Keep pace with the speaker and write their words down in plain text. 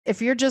If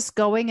you're just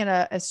going in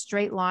a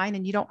straight line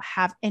and you don't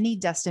have any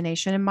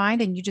destination in mind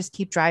and you just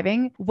keep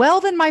driving, well,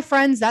 then, my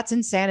friends, that's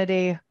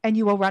insanity and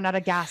you will run out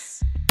of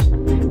gas.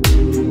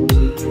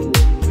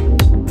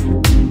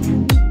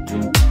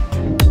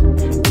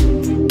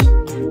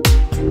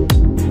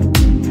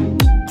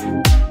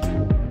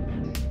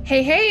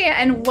 Hey,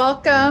 and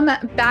welcome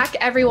back,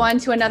 everyone,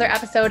 to another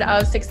episode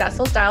of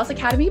Successful Stylist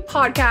Academy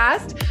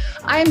podcast.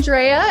 I'm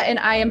Drea, and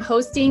I am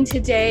hosting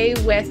today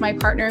with my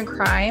partner in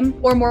crime,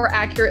 or more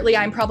accurately,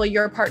 I'm probably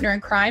your partner in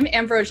crime,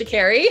 Ambrosia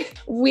Carey.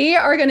 We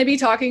are going to be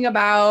talking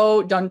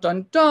about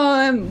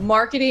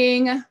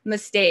marketing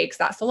mistakes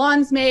that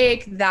salons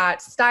make,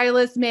 that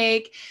stylists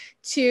make,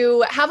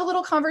 to have a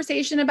little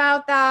conversation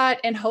about that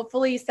and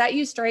hopefully set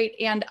you straight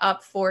and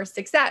up for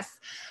success.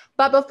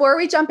 But before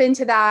we jump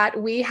into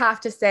that, we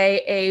have to say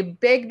a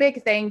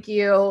big thank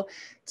you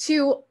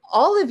to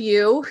all of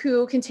you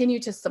who continue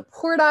to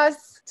support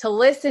us, to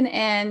listen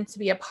in, to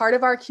be a part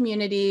of our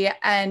community,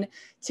 and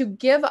to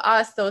give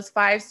us those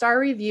 5-star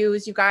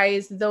reviews. You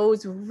guys,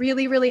 those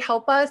really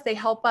help us. They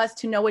help us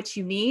to know what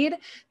you need.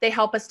 They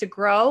help us to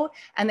grow,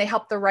 and they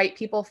help the right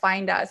people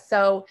find us.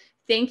 So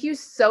thank you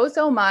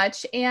so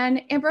much.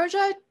 And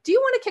Ambrosia, do you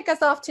want to kick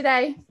us off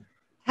today?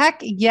 Heck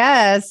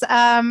yes.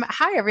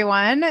 Hi,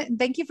 everyone.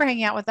 Thank you for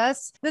hanging out with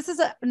us. This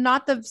is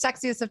not the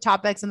sexiest of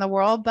topics in the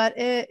world, but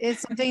it is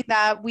something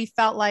that we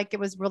felt like it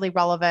was really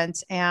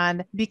relevant.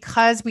 And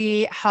because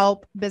we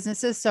help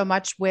businesses so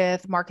much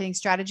with marketing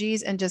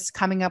strategies and just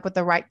coming up with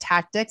the right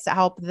tactics that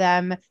help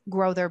them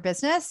grow their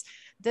business,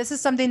 this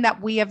is something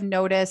that we have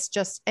noticed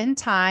just in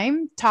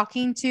time,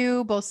 talking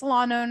to both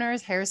salon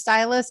owners,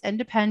 hairstylists,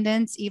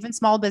 independents, even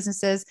small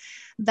businesses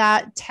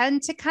that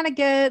tend to kind of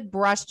get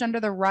brushed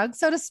under the rug,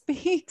 so to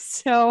speak.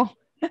 So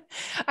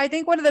I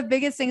think one of the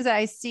biggest things that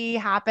I see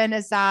happen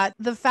is that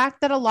the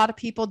fact that a lot of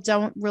people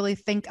don't really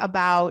think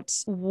about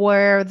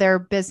where their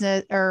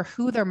business or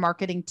who they're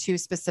marketing to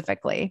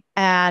specifically.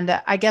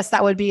 And I guess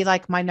that would be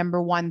like my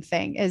number one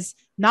thing is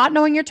not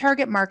knowing your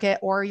target market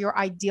or your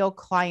ideal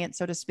client,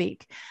 so to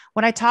speak.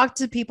 When I talk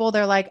to people,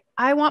 they're like,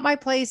 I want my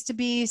place to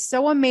be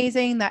so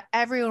amazing that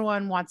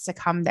everyone wants to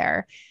come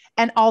there.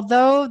 And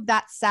although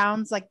that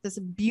sounds like this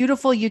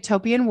beautiful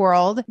utopian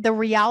world, the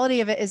reality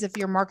of it is if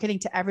you're marketing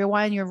to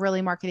everyone, you're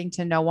really marketing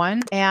to no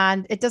one.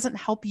 And it doesn't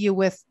help you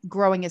with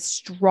growing a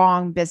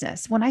strong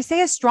business. When I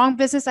say a strong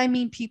business, I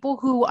mean people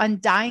who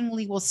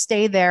undyingly will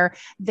stay there.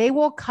 They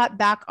will cut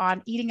back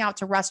on eating out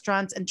to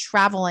restaurants and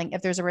traveling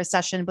if there's a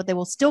recession, but they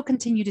will still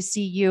continue to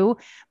see you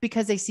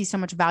because they see so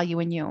much value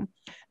in you.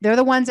 They're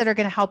the ones that are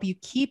going to help you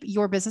keep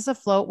your business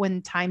afloat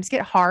when times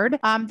get hard.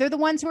 They're the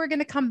ones who are going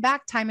to come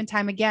back time and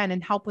time again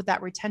and help with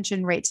that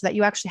retention rate so that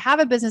you actually have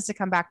a business to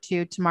come back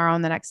to tomorrow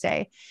and the next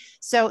day.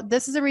 So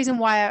this is the reason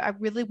why I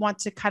really want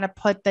to kind of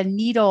put the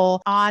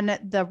needle on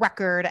the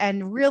record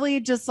and really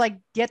just like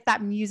get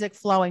that music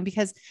flowing,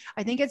 because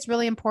I think it's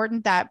really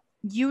important that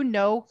you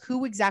know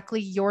who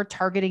exactly you're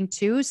targeting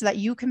to so that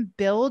you can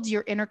build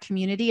your inner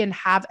community and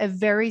have a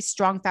very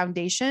strong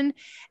foundation.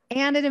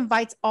 And it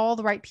invites all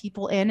the right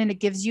people in, and it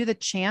gives you the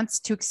chance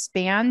to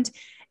expand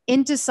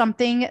into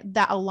something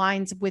that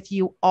aligns with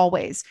you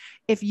always.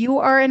 If you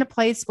are in a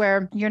place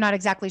where you're not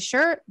exactly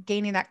sure,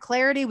 gaining that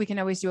clarity, we can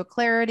always do a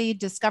clarity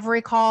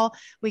discovery call.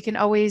 We can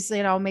always,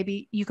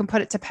 maybe you can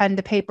put it to pen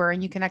to paper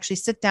and you can actually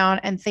sit down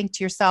and think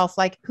to yourself,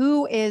 like,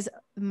 who is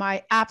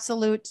my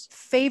absolute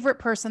favorite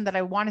person that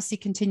I want to see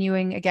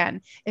continuing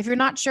again? If you're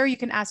not sure, you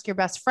can ask your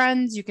best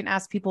friends. You can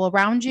ask people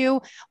around you.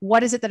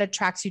 What is it that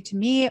attracts you to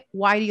me?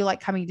 Why do you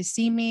like coming to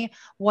see me?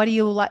 What do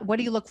you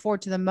look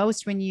forward to the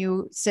most when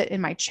you sit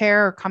in my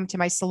chair or come to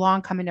my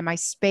salon, come into my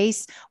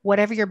space,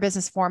 whatever your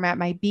business format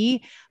might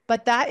be?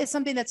 But that is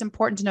something that's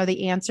important to know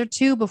the answer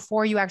to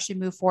before you actually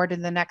move forward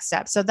in the next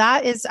step. So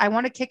I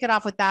want to kick it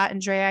off with that.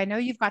 Andrea, I know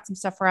you've got some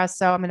stuff for us,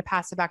 so I'm going to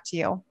pass it back to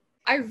you.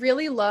 I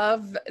really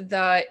love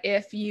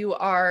if you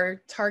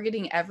are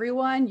targeting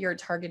everyone, you're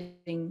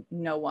targeting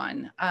no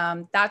one.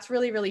 That's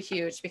really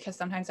huge, because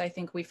sometimes I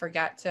think we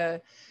forget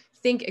to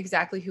think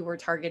exactly who we're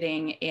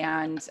targeting.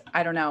 And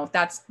I don't know,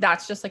 that's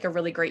just like a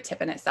really great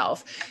tip in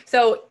itself.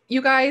 So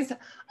you guys,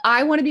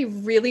 I want to be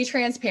really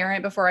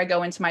transparent before I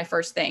go into my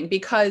first thing,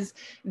 because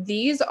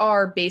these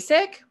are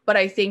basic, but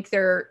I think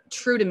they're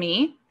true to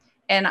me.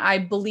 And I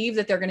believe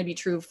that they're going to be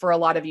true for a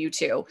lot of you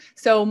too.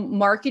 So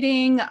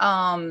marketing,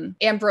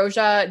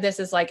 Ambrosia,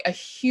 this is like a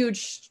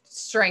huge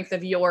strength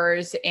of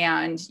yours.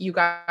 And you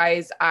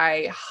guys,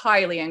 I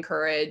highly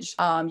encourage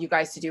you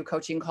guys to do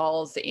coaching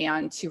calls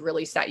and to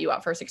really set you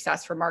up for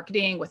success for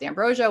marketing with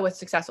Ambrosia, with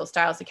Successful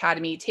Stylist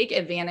Academy. Take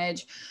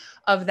advantage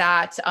of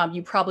that.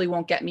 You probably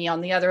won't get me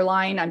on the other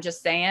line, I'm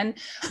just saying,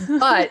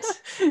 but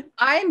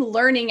I'm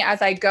learning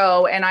as I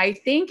go. And I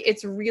think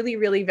it's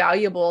really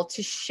valuable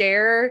to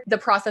share the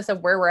process of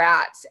where we're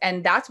at.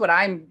 And that's what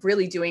I'm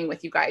really doing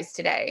with you guys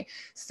today.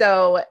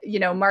 So,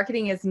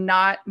 marketing is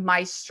not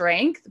my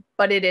strength,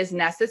 but it is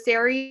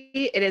necessary.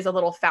 It is a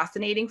little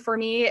fascinating for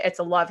me. It's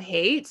a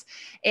love-hate.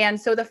 And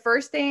so the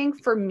first thing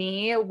for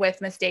me with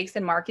mistakes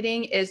in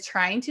marketing is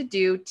trying to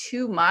do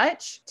too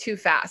much too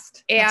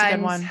fast. That's a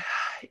good one.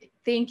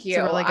 Thank It's a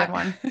you. really good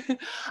one.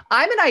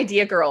 I'm an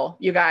idea girl,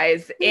 you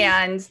guys,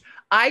 and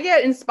I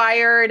get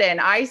inspired and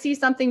I see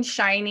something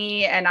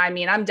shiny and I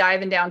mean, I'm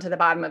diving down to the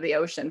bottom of the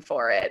ocean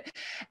for it.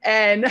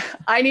 And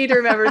I need to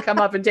remember to come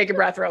up and take a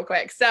breath real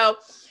quick. So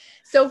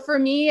for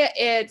me,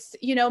 it's,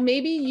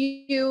 maybe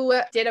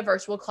you did a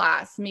virtual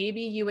class,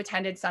 maybe you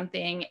attended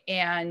something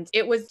and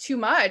it was too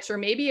much, or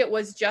maybe it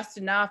was just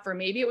enough, or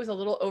maybe it was a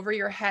little over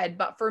your head.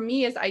 But for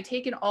me, is I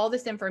take in all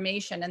this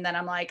information and then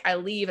I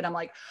leave and I'm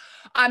like,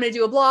 I'm going to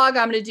do a blog.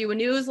 I'm going to do a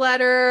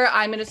newsletter.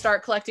 I'm going to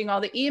start collecting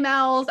all the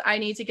emails. I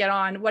need to get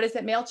on, what is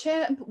it?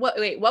 MailChimp?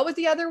 What was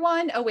the other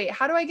one? Oh, wait,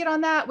 how do I get on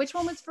that? Which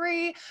one was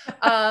free?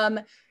 I'm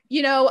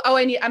going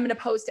to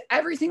post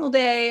every single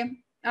day.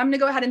 I'm going to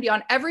go ahead and be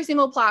on every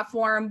single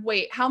platform.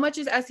 Wait, how much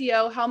is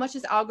SEO? How much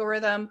is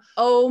algorithm?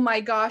 Oh my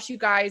gosh, you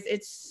guys,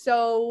 it's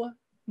so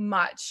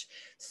much.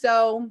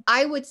 So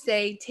I would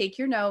say take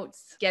your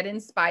notes, get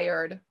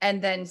inspired,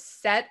 and then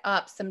set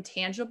up some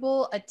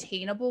tangible,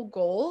 attainable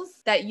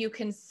goals that you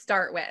can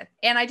start with.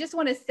 And I just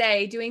want to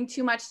say, doing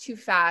too much too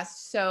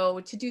fast.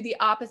 So to do the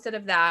opposite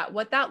of that,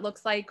 what that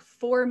looks like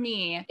for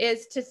me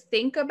is to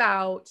think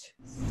about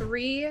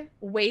 3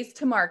 ways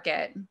to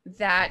market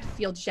that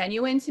feel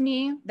genuine to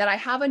me, that I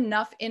have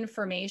enough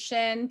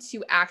information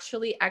to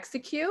actually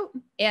execute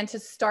and to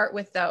start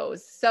with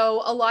those.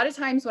 So a lot of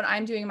times when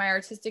I'm doing my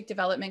artistic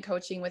development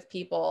coaching with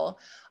people,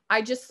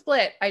 I just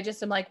split.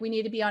 I'm like, we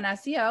need to be on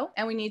SEO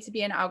and we need to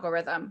be in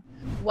algorithm.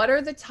 What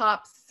are the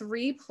top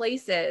 3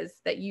 places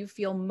that you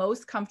feel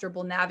most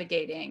comfortable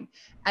navigating?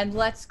 And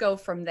let's go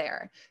from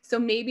there. So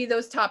maybe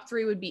those top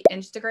 3 would be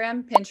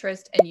Instagram,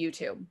 Pinterest, and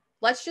YouTube.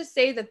 Let's just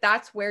say that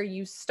that's where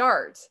you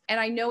start. And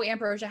I know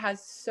Ambrosia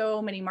has so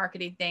many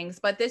marketing things,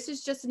 but this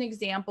is just an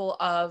example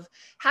of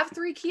have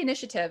 3 key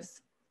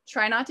initiatives.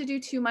 Try not to do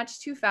too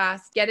much too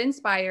fast, get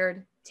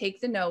inspired,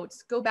 take the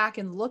notes, go back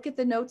and look at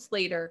the notes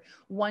later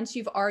once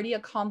you've already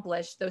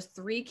accomplished those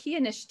 3 key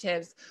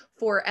initiatives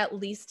for at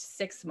least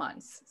 6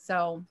 months.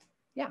 So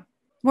yeah.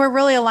 We're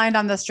really aligned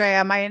on this,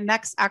 Drea. My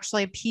next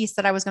actually piece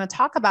that I was going to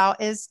talk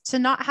about is to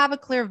not have a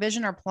clear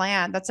vision or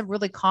plan. That's a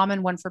really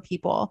common one for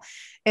people.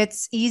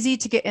 It's easy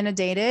to get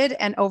inundated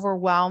and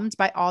overwhelmed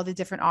by all the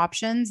different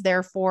options.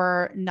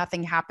 Therefore,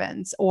 nothing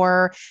happens.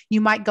 Or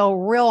you might go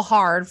real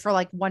hard for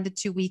like 1 to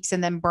 2 weeks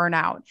and then burn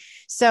out.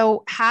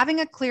 So having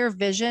a clear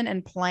vision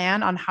and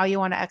plan on how you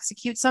want to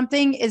execute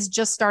something is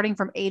just starting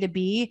from A to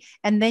B,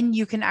 and then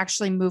you can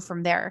actually move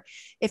from there.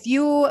 If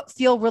you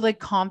feel really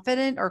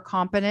confident or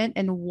competent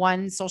in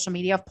one social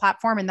media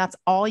platform and that's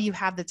all you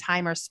have the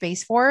time or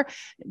space for,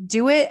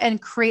 do it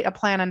and create a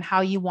plan on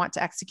how you want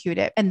to execute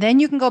it. And then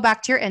you can go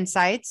back to your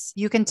insights.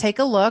 You can take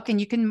a look and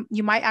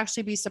you might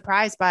actually be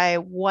surprised by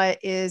what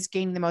is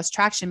gaining the most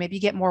traction. Maybe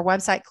you get more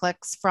website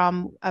clicks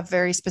from a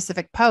very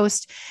specific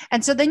post.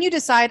 And so then you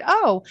decide,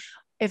 oh,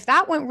 if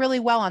that went really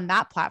well on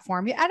that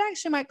platform, it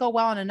actually might go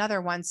well on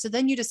another one. So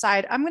then you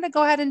decide, I'm going to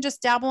go ahead and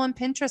just dabble in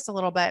Pinterest a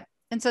little bit.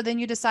 And so then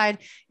you decide,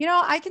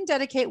 I can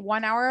dedicate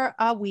 1 hour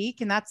a week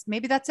and that's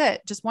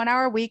it, just 1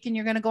 hour a week. And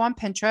you're going to go on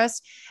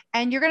Pinterest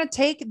and you're going to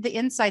take the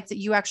insights that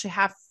you actually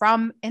have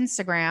from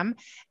Instagram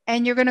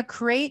and you're going to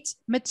create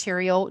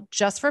material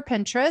just for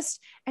Pinterest.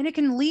 And it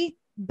can lead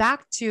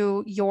back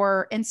to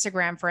your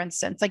Instagram, for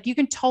instance. Like you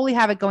can totally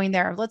have it going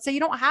there. Let's say you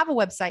don't have a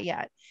website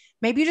yet.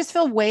 Maybe you just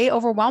feel way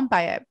overwhelmed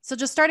by it. So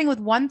just starting with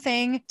one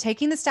thing,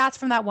 taking the stats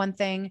from that one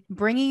thing,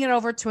 bringing it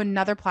over to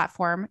another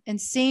platform and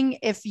seeing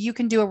if you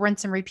can do a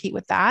rinse and repeat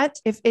with that.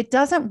 If it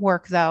doesn't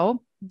work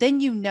though,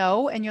 then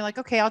and you're like,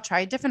 okay, I'll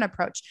try a different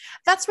approach.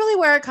 That's really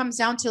where it comes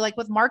down to. Like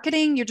with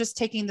marketing, you're just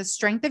taking the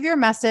strength of your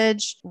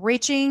message,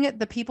 reaching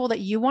the people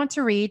that you want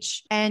to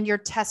reach, and you're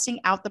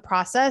testing out the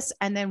process.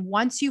 And then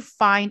once you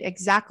find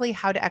exactly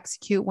how to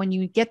execute, when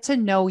you get to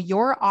know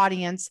your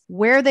audience,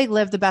 where they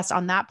live the best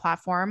on that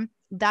platform,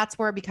 that's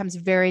where it becomes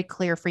very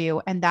clear for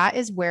you. And that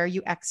is where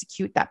you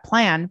execute that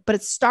plan. But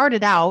it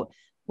started out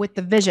with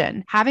the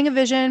vision, having a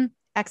vision,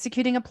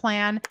 executing a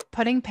plan,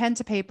 putting pen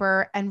to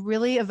paper, and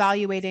really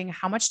evaluating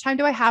how much time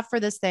do I have for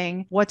this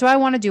thing? What do I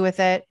want to do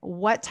with it?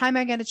 What time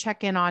am I going to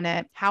check in on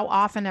it? How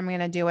often am I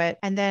going to do it?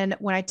 And then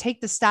when I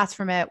take the stats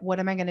from it, what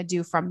am I going to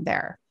do from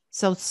there?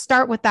 So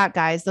start with that,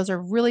 guys. Those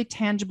are really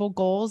tangible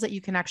goals that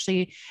you can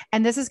actually,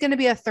 and this is going to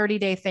be a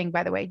 30-day thing,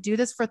 by the way. Do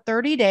this for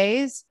 30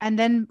 days and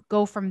then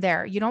go from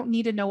there. You don't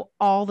need to know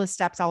all the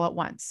steps all at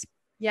once.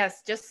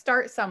 Yes, just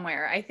start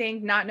somewhere. I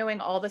think not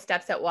knowing all the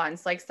steps at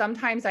once, like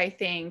sometimes I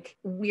think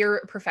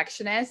we're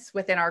perfectionists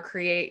within our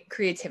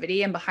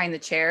creativity and behind the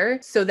chair.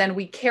 So then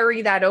we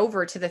carry that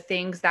over to the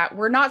things that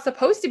we're not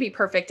supposed to be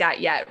perfect at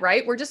yet,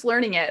 right? We're just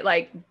learning it.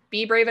 Like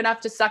be brave enough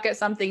to suck at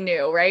something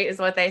new, right? Is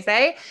what they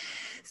say.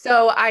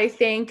 So I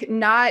think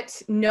not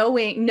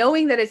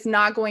knowing that it's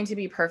not going to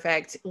be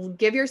perfect,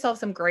 give yourself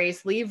some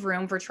grace, leave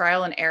room for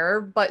trial and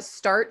error, but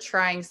start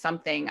trying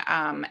something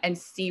and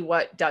see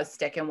what does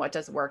stick and what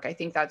does work. I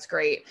think that's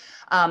great.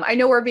 I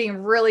know we're being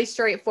really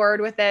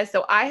straightforward with this.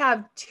 So I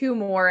have 2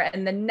 more.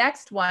 And the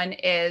next one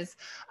is,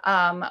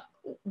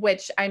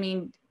 which I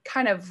mean,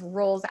 kind of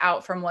rolls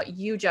out from what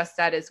you just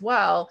said as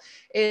well,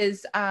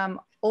 is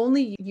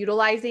only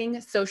utilizing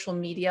social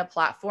media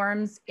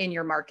platforms in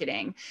your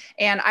marketing.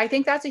 And I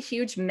think that's a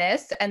huge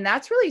miss. And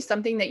that's really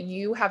something that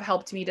you have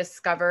helped me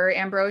discover,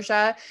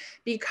 Ambrosia,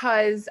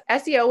 because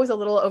SEO was a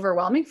little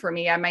overwhelming for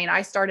me. I mean,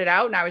 I started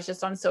out and I was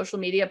just on social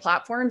media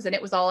platforms and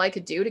it was all I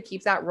could do to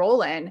keep that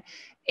rolling.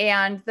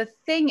 And the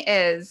thing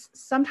is,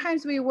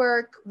 sometimes we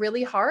work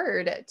really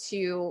hard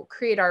to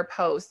create our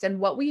posts, and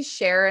what we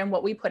share and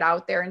what we put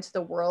out there into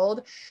the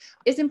world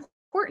is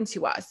important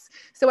to us.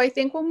 So I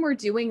think when we're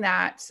doing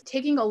that,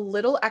 taking a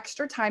little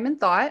extra time and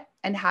thought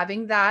and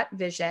having that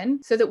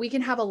vision so that we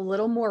can have a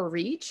little more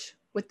reach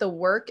with the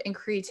work and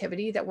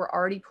creativity that we're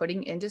already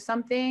putting into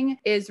something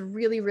is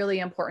really, really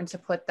important to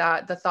put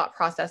the thought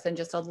process and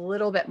just a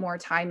little bit more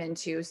time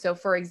into. So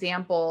for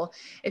example,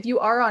 if you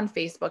are on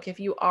Facebook, if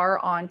you are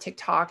on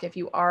TikTok, if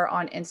you are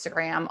on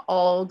Instagram,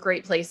 all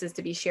great places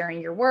to be sharing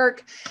your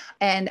work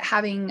and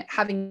having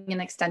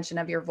an extension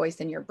of your voice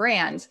and your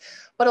brand.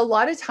 But a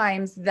lot of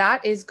times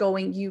that is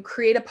you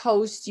create a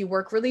post, you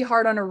work really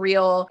hard on a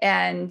reel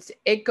and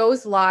it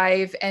goes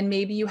live and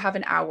maybe you have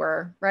an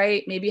hour,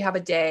 right? Maybe you have a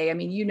day. I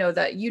mean, you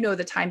know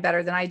the time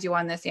better than I do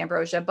on this,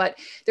 Ambrosia, but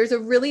there's a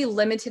really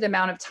limited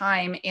amount of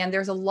time and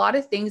there's a lot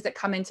of things that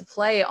come into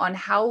play on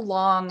how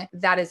long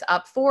that is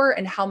up for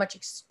and how much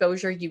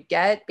exposure you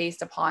get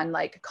based upon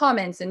like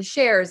comments and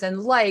shares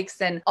and likes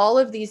and all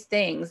of these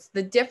things.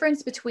 The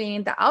difference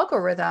between the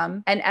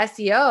algorithm and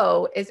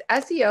SEO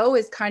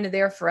is kind of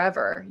there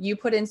forever. You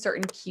put in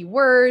certain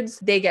keywords,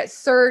 they get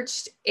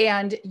searched,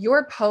 and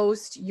your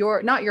post,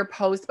 not your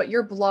post, but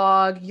your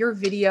blog, your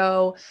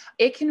video,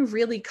 it can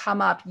really come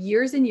up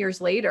years and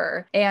years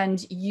later.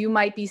 And you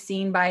might be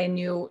seen by a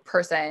new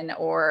person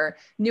or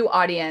new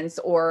audience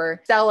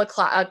or sell a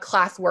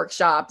class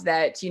workshop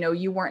that,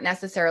 you weren't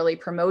necessarily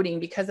promoting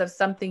because of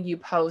something you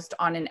post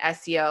on an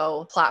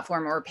SEO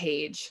platform or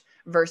page,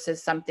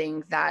 versus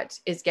something that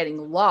is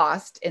getting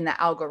lost in the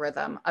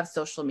algorithm of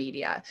social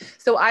media.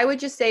 So I would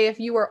just say if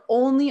you are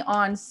only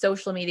on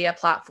social media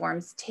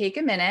platforms, take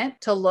a minute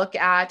to look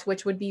at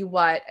which would be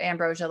what,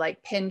 Ambrosia,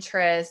 like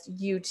Pinterest,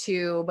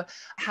 YouTube,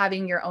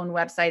 having your own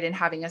website and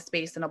having a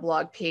space and a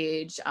blog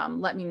page.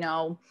 Let me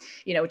know,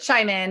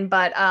 chime in.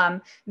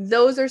 But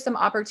those are some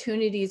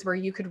opportunities where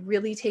you could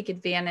really take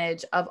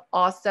advantage of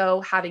also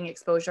having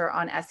exposure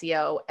on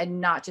SEO and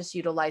not just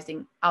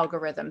utilizing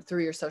algorithm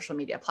through your social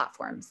media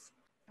platforms.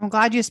 I'm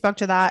glad you spoke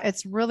to that.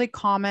 It's really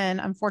common,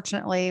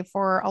 unfortunately,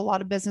 for a lot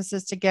of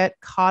businesses to get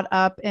caught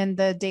up in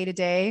the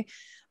day-to-day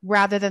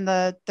rather than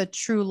the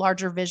true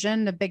larger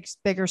vision, the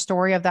bigger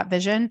story of that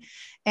vision.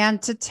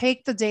 And to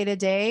take the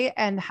day-to-day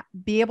and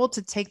be able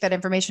to take that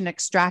information,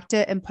 extract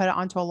it and put it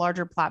onto a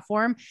larger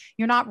platform.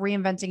 You're not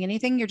reinventing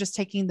anything. You're just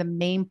taking the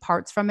main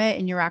parts from it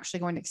and you're actually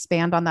going to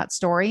expand on that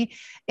story.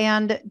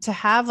 And to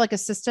have like a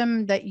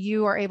system that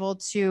you are able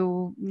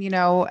to,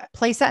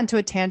 place that into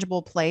a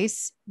tangible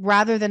place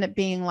rather than it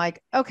being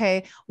like,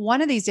 okay,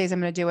 one of these days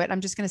I'm going to do it.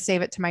 I'm just going to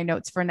save it to my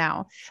notes for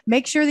now.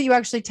 Make sure that you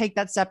actually take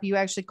that step. You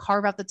actually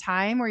carve out the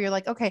time where you're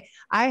like, okay,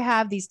 I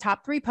have these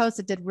top 3 posts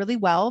that did really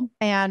well.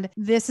 And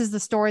this is the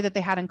story that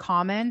they had in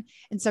common.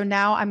 And so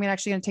now I'm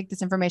actually going to take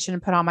this information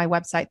and put it on my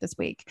website this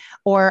week,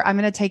 or I'm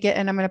going to take it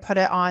and I'm going to put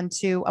it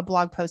onto a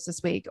blog post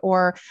this week,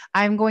 or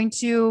I'm going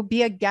to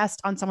be a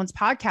guest on someone's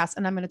podcast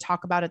and I'm going to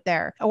talk about it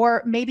there.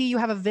 Or maybe you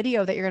have a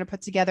video that you're going to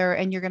put together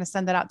and you're going to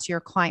send that out to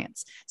your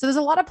clients. So there's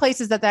a lot of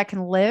places that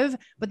can live,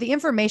 but the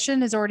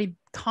information has already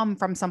come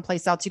from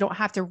someplace else. You don't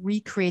have to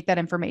recreate that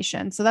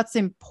information. So that's the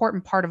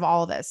important part of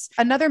all of this.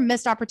 Another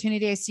missed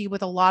opportunity I see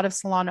with a lot of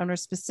salon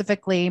owners,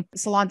 specifically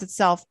salons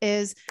itself,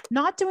 is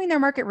not doing their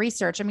market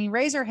research. I mean,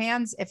 raise your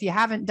hands if you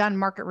haven't done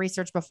market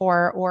research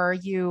before, or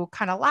you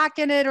kind of lack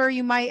in it, or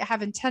you might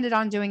have intended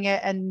on doing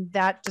it and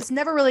that just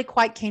never really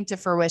quite came to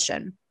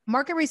fruition.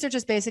 Market research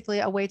is basically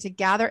a way to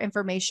gather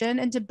information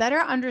and to better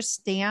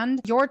understand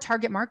your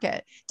target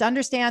market, to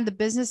understand the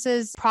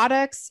business's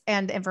products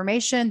and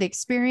information, the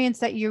experience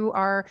that you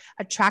are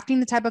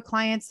attracting, the type of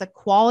clients, the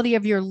quality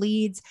of your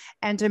leads,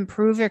 and to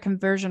improve your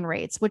conversion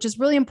rates, which is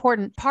really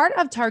important. Part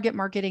of target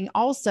marketing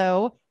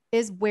also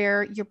is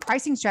where your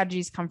pricing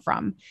strategies come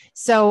from.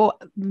 So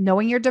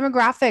knowing your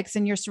demographics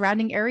and your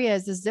surrounding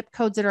areas, the zip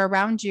codes that are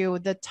around you,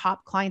 the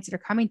top clients that are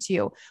coming to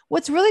you.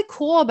 What's really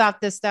cool about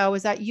this though,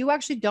 is that you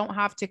actually don't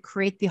have to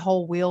create the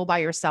whole wheel by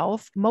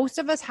yourself. Most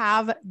of us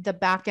have the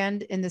back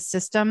end in the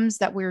systems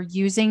that we're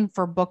using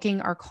for booking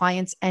our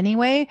clients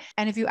anyway.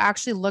 And if you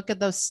actually look at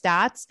those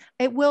stats,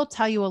 it will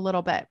tell you a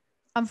little bit.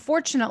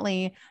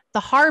 Unfortunately, the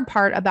hard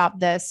part about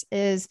this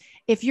is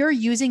if you're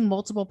using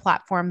multiple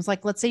platforms,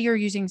 like let's say you're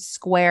using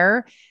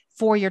Square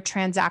for your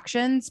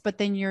transactions, but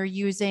then you're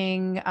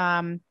using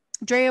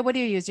Drea, what do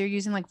you use? You're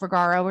using like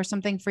Vagaro or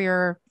something for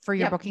your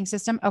Yep, booking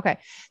system? Okay.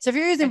 So if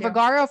you're I using do.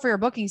 Vagaro for your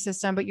booking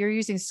system, but you're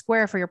using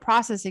Square for your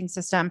processing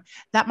system,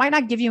 that might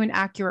not give you an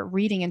accurate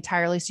reading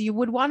entirely. So you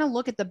would want to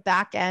look at the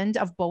back end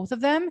of both of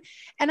them.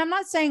 And I'm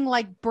not saying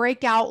like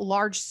break out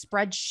large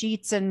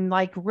spreadsheets and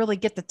like really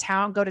go to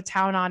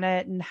town on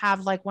it and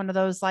have like one of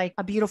those like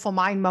a beautiful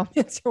mind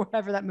moments or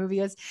whatever that movie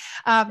is.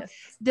 Um,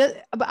 Yes.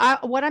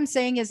 what I'm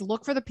saying is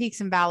look for the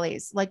peaks and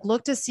valleys, like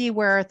look to see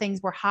where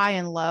things were high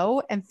and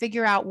low and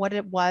figure out what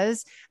it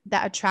was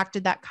that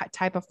attracted that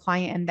type of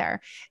client in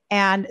there.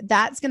 And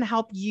that's going to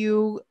help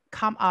you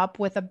come up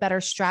with a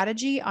better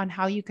strategy on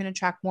how you can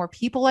attract more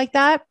people like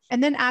that.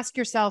 And then ask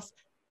yourself,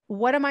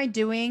 what am I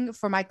doing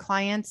for my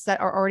clients that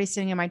are already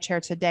sitting in my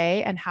chair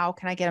today? And how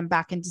can I get them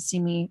back in to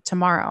see me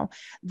tomorrow?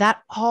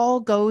 That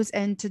all goes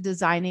into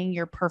designing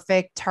your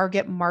perfect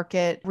target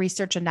market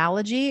research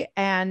analogy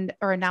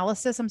or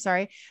analysis. I'm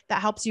sorry,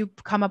 that helps you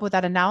come up with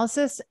that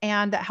analysis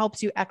and that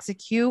helps you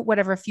execute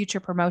whatever future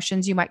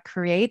promotions you might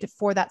create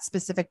for that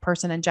specific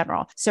person in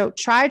general. So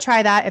try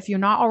that if you're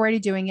not already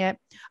doing it.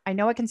 I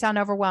know it can sound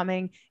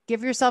overwhelming.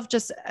 Give yourself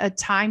just a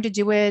time to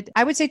do it.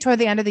 I would say toward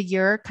the end of the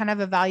year, kind of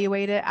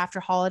evaluate it after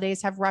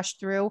holidays have rushed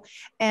through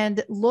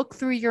and look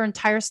through your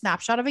entire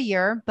snapshot of a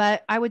year.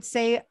 But I would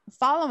say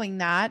following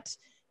that,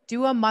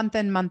 do a month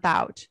in, month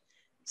out.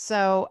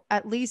 So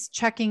at least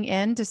checking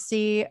in to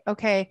see,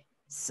 okay,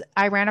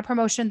 I ran a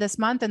promotion this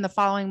month and the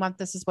following month,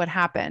 this is what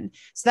happened.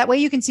 So that way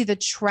you can see the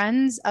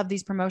trends of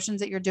these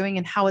promotions that you're doing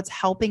and how it's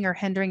helping or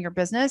hindering your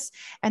business.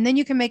 And then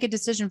you can make a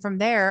decision from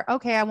there.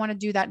 Okay, I want to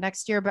do that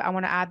next year, but I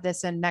want to add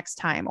this in next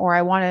time, or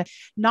I want to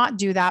not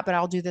do that, but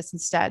I'll do this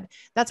instead.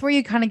 That's where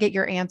you kind of get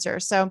your answer.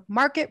 So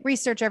market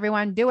research,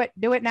 everyone, do it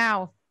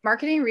now.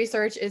 Marketing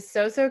research is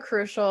so, so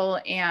crucial.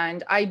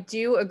 And I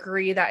do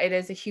agree that it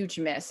is a huge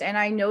miss. And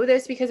I know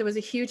this because it was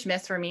a huge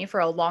miss for me for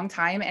a long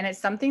time. And it's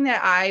something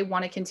that I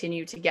want to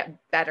continue to get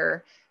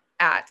better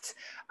at.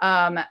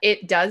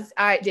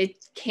 It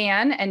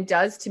can and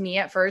does to me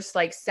at first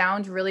like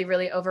sound really,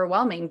 really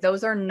overwhelming.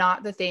 Those are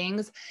not the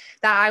things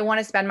that I want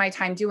to spend my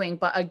time doing.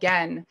 But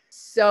again,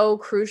 so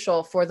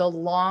crucial for the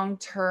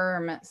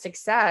long-term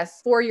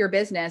success for your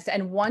business.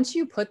 And once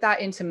you put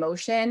that into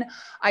motion,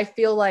 I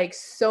feel like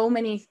so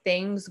many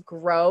things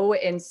grow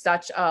in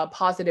such a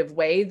positive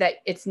way that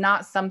it's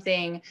not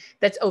something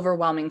that's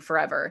overwhelming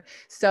forever.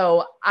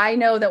 So I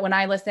know that when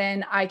I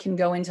listen, I can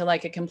go into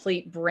like a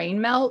complete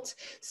brain melt.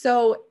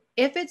 So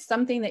if it's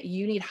something that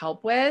you need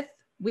help with,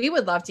 we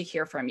would love to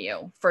hear from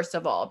you, first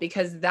of all,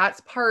 because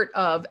that's part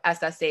of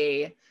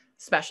SSA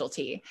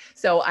specialty.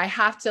 So I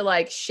have to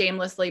like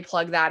shamelessly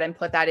plug that and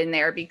put that in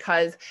there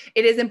because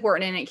it is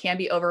important and it can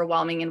be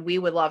overwhelming. And we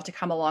would love to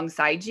come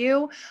alongside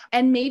you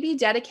and maybe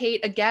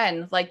dedicate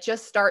again, like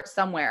just start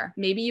somewhere.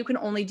 Maybe you can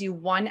only do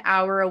 1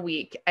 hour a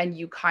week and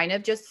you kind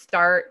of just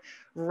start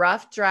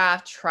rough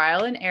draft,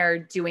 trial and error,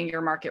 doing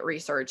your market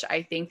research.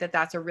 I think that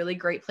that's a really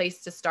great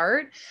place to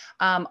start.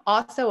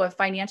 Also, a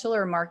financial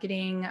or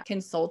marketing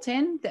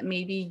consultant that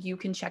maybe you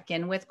can check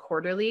in with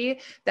quarterly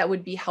that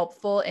would be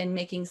helpful in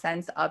making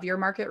sense of your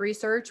market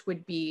research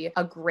would be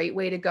a great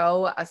way to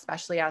go,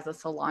 especially as a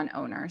salon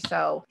owner.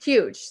 So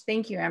huge.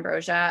 Thank you,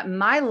 Ambrosia.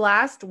 My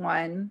last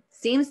one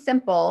seems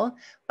simple,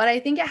 but I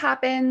think it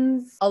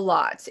happens a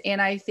lot.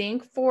 And I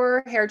think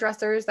for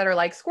hairdressers that are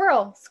like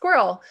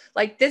squirrel,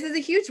 like this is a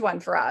huge one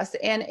for us.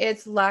 And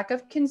it's lack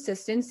of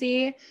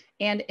consistency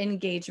and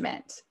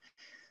engagement.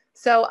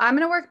 So I'm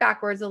going to work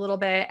backwards a little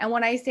bit. And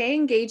when I say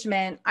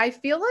engagement, I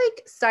feel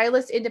like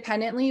stylists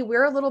independently,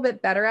 we're a little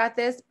bit better at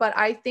this, but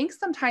I think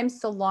sometimes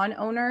salon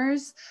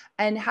owners,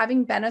 and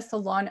having been a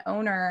salon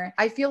owner,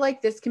 I feel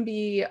like this can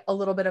be a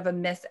little bit of a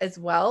miss as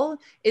well,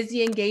 is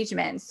the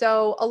engagement.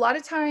 So a lot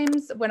of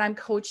times when I'm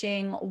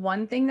coaching,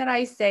 one thing that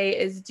I say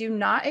is do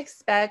not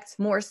expect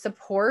more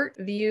support,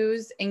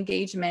 views,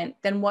 engagement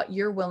than what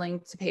you're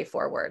willing to pay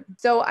forward.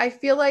 So I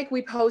feel like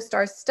we post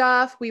our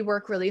stuff, we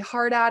work really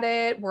hard at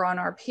it, we're on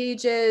our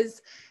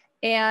pages,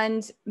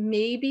 and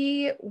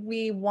maybe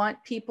we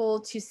want people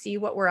to see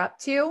what we're up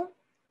to.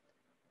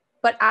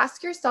 But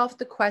ask yourself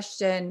the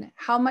question,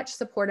 how much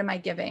support am I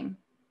giving?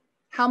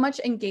 How much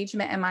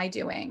engagement am I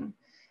doing?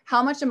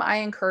 How much am I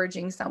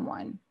encouraging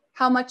someone?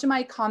 How much am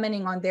I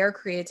commenting on their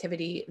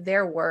creativity,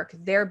 their work,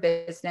 their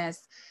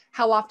business?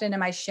 How often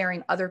am I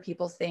sharing other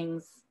people's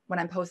things when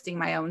I'm posting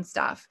my own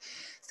stuff?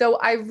 So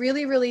I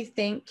really, really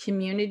think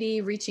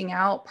community, reaching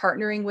out,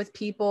 partnering with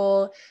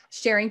people,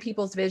 sharing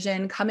people's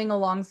vision, coming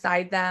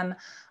alongside them.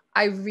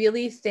 I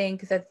really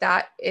think that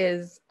that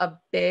is a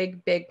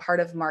big, big part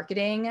of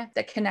marketing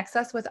that connects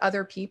us with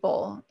other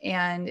people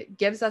and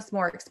gives us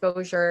more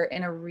exposure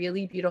in a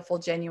really beautiful,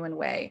 genuine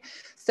way.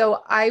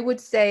 So I would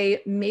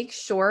say make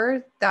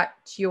sure that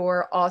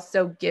you're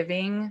also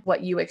giving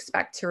what you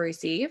expect to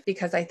receive,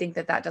 because I think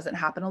that that doesn't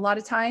happen a lot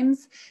of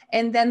times.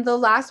 And then the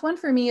last one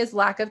for me is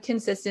lack of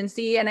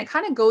consistency. And it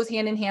kind of goes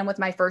hand in hand with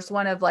my first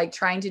one of like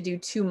trying to do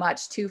too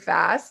much too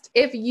fast.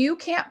 If you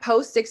can't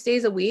post 6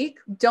 days a week,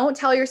 don't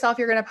tell yourself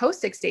you're going to post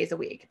 6 days a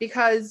week,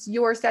 because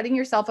you're setting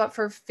yourself up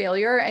for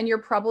failure and you're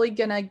probably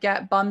going to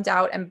get bummed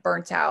out and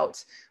burnt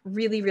out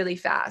really, really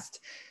fast.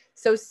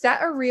 So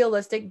set a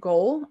realistic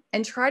goal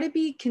and try to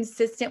be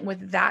consistent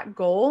with that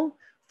goal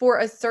for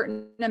a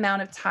certain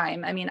amount of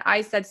time. I mean,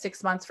 I said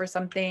 6 months for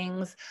some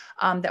things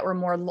that were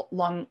more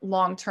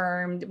long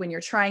term when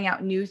you're trying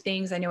out new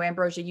things. I know,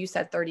 Ambrosia, you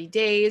said 30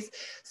 days.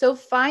 So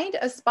find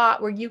a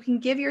spot where you can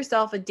give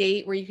yourself a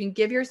date, where you can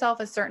give yourself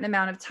a certain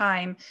amount of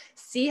time,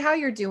 see how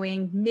you're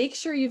doing, make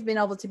sure you've been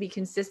able to be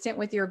consistent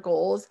with your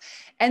goals,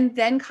 and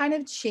then kind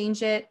of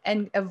change it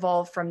and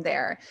evolve from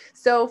there.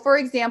 So for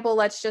example,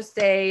 let's just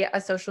say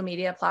a social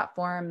media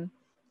platform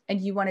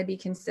and you want to be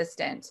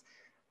consistent.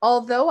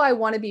 Although I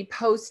want to be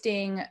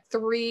posting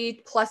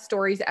 3+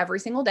 stories every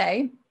single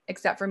day,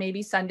 except for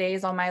maybe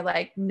Sundays on my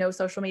like no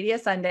social media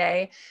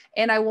Sunday,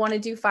 and I want to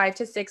do 5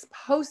 to 6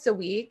 posts a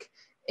week,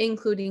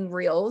 including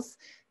reels,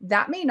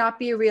 that may not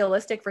be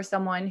realistic for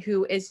someone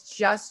who is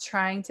just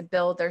trying to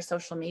build their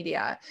social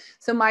media.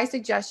 So my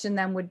suggestion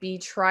then would be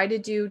try to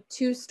do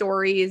 2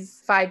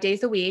 stories 5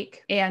 days a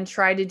week and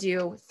try to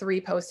do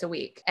 3 posts a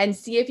week, and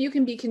see if you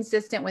can be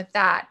consistent with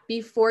that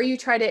before you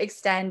try to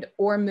extend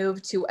or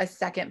move to a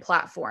second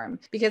platform.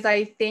 Because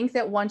I think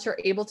that once you're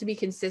able to be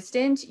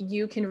consistent,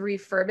 you can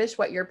refurbish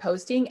what you're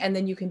posting and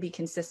then you can be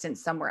consistent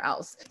somewhere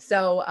else.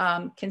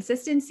 So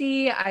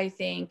consistency, I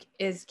think,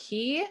 is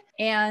key.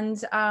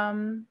 And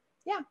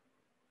yeah.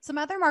 Some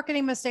other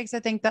marketing mistakes I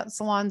think that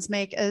salons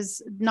make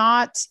is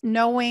not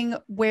knowing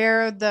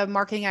where the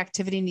marketing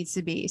activity needs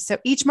to be. So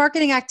each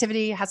marketing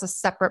activity has a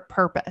separate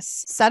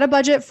purpose. Set a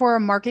budget for a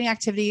marketing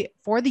activity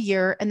for the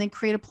year, and then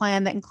create a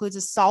plan that includes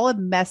a solid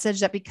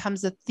message that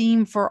becomes a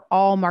theme for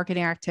all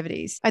marketing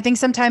activities. I think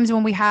sometimes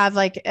when we have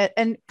like,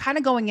 and kind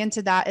of going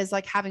into that is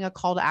like having a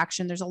call to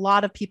action. There's a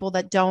lot of people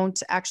that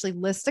don't actually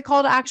list a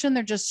call to action.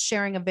 They're just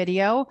sharing a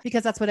video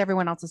because that's what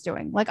everyone else is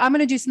doing. Like, I'm going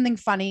to do something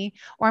funny,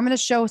 or I'm going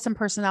to show some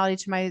personality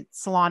to my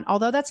salon,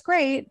 although that's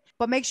great,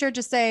 but make sure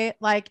to say,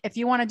 like, if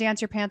you want to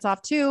dance your pants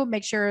off too,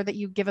 make sure that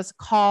you give us a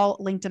call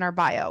linked in our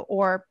bio,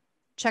 or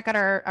check out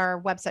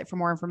our website for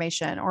more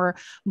information, or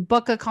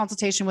book a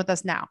consultation with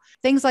us now.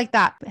 Things like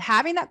that.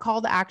 Having that call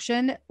to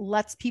action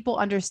lets people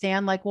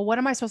understand, like, well, what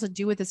am I supposed to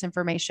do with this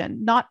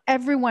information? Not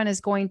everyone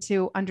is going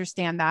to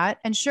understand that.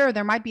 And sure,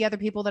 there might be other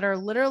people that are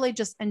literally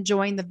just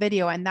enjoying the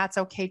video, and that's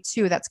okay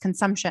too. That's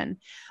consumption.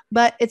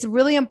 But it's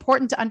really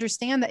important to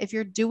understand that if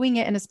you're doing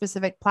it in a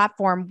specific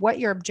platform, what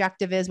your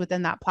objective is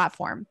within that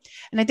platform.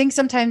 And I think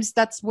sometimes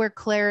that's where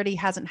clarity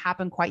hasn't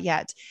happened quite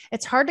yet.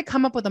 It's hard to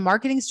come up with a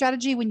marketing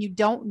strategy when you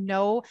don't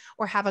know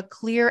or have a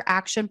clear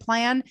action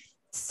plan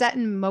set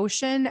in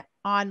motion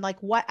on like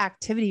what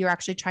activity you're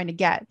actually trying to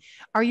get.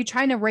 Are you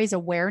trying to raise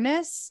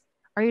awareness?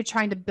 Are you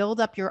trying to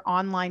build up your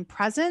online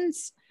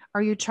presence?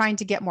 Are you trying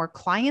to get more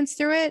clients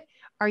through it?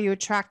 Are you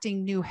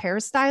attracting new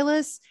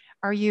hairstylists?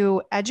 Are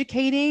you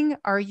educating?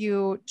 Are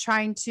you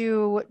trying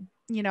to,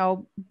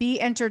 be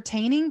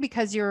entertaining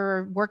because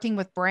you're working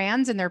with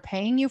brands and they're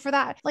paying you for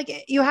that?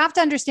 Like, you have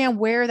to understand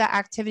where that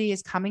activity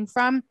is coming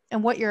from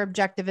and what your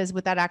objective is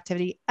with that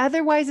activity.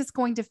 Otherwise, it's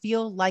going to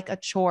feel like a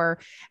chore,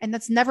 and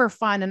that's never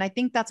fun. And I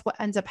think that's what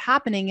ends up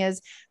happening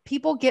is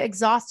people get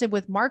exhausted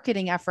with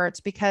marketing efforts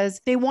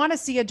because they want to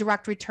see a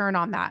direct return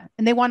on that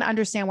and they want to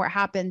understand what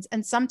happens.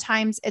 And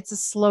sometimes it's a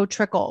slow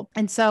trickle.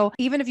 And so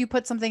even if you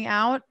put something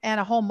out and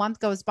a whole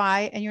month goes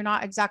by and you're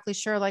not exactly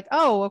sure, like,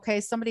 oh,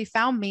 okay, somebody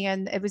found me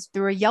and it was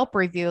through a Yelp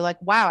review, like,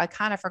 wow, I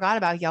kind of forgot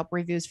about Yelp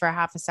reviews for a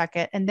half a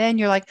second. And then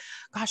you're like,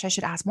 gosh, I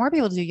should ask more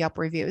people to do Yelp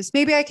reviews.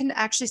 Maybe I can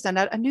actually send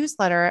out a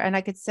newsletter and I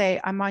could say,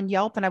 I'm on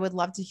Yelp and I would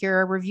love to hear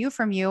a review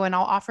from you and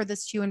I'll offer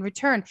this to you in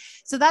return.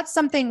 So that's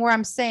something where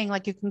I'm saying,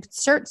 like, you can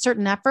insert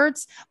certain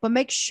efforts, but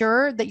make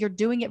sure that you're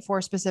doing it for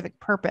a specific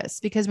purpose.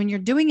 Because when you're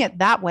doing it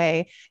that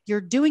way, you're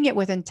doing it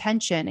with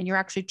intention and you're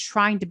actually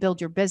trying to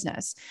build your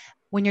business.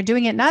 When you're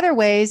doing it in other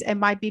ways, it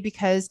might be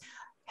because,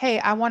 hey,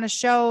 I want to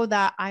show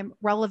that I'm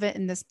relevant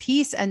in this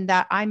piece and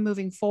that I'm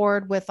moving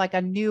forward with like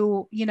a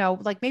new,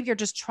 like maybe you're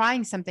just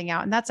trying something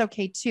out, and that's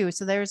okay too.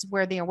 So there's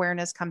where the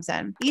awareness comes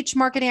in. Each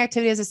marketing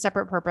activity has a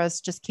separate purpose.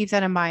 Just keep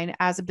that in mind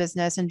as a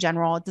business in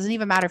general. It doesn't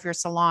even matter if you're a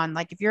salon.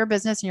 Like, if you're a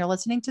business and you're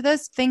listening to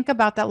this, think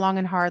about that long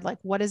and hard. Like,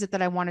 what is it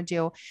that I want to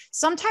do?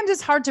 Sometimes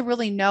it's hard to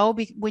really know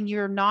when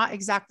you're not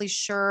exactly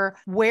sure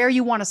where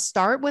you want to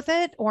start with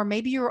it, or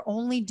maybe you're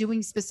only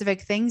doing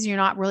specific things. You're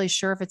not really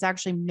sure if it's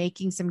actually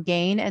making some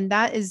gain. And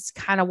that is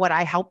kind of what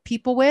I help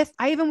people with.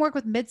 I even work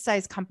with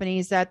mid-sized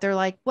companies that they're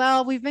like,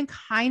 well, we've been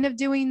kind of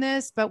doing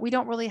this, but we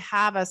don't really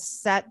have a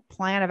set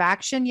plan of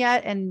action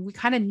yet. And we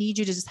kind of need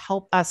you to just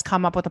help us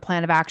come up with a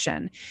plan of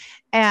action.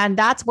 And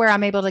that's where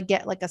I'm able to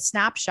get like a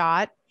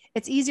snapshot.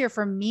 It's easier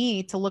for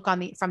me to look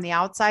from the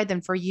outside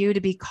than for you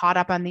to be caught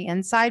up on the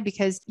inside,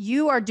 because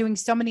you are doing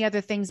so many other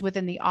things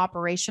within the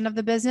operation of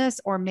the business,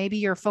 or maybe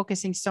you're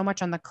focusing so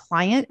much on the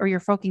client, or you're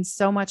focusing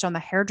so much on the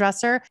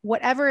hairdresser.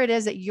 Whatever it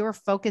is that your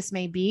focus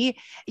may be,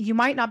 you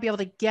might not be able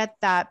to get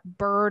that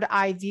bird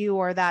eye view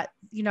or that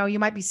you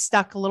might be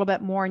stuck a little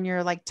bit more in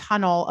your like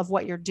tunnel of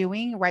what you're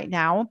doing right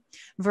now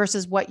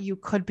versus what you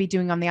could be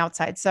doing on the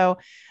outside. So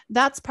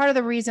that's part of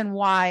the reason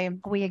why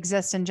we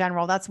exist in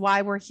general. That's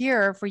why we're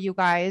here for you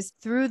guys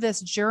through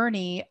this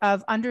journey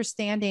of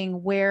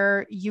understanding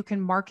where you can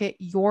market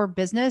your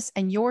business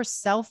and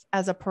yourself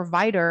as a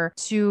provider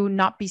to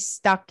not be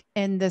stuck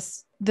in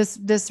this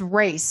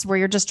race where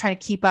you're just trying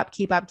to keep up,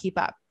 keep up, keep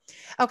up.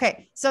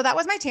 Okay. So that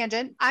was my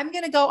tangent. I'm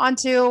going to go on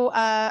to,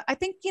 I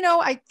think,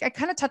 I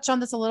kind of touched on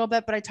this a little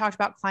bit, but I talked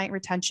about client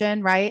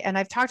retention, right? And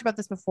I've talked about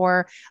this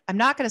before. I'm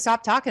not going to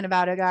stop talking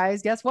about it,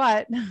 guys. Guess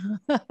what?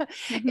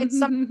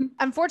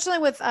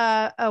 Unfortunately, with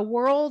a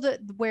world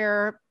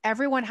where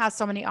everyone has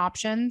so many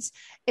options,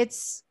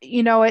 it's,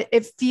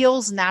 it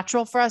feels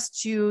natural for us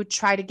to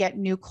try to get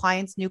new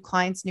clients, new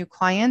clients, new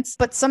clients.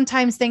 But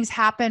sometimes things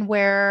happen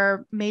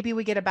where maybe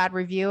we get a bad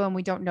review and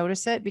we don't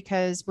notice it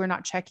because we're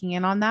not checking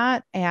in on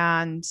that.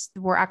 And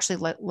we're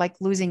actually like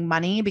losing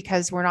money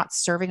because we're not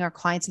serving our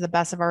clients to the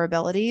best of our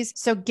abilities.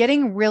 So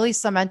getting really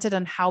cemented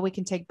on how we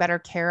can take better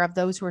care of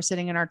those who are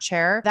sitting in our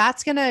chair,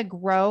 that's going to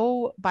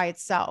grow by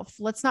itself.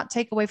 Let's not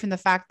take away from the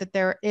fact that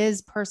there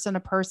is person to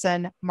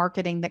person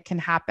marketing that can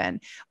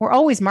happen. We're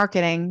always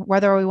marketing,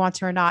 whether we want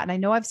to or not. And I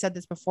know I've said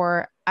this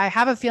before. I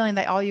have a feeling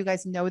that all you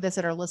guys know this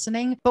that are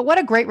listening, but what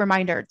a great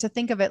reminder to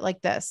think of it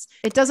like this.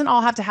 It doesn't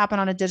all have to happen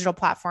on a digital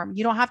platform.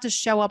 You don't have to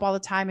show up all the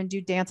time and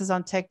do dances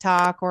on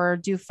TikTok or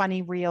do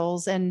funny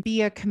reels and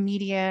be a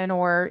comedian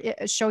or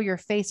show your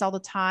face all the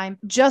time.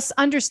 Just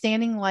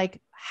understanding like,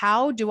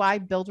 how do I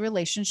build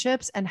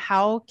relationships and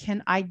how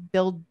can I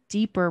build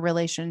deeper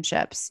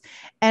relationships?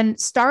 And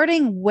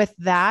starting with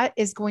that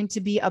is going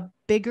to be a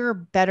bigger,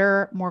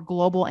 better, more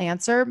global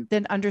answer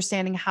than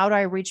understanding how do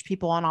I reach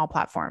people on all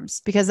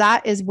platforms, because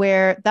that's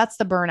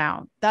the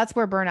burnout. That's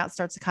where burnout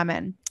starts to come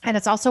in. And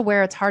it's also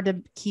where it's hard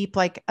to keep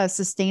like a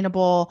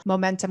sustainable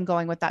momentum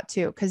going with that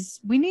too. Cause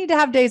we need to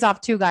have days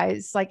off too,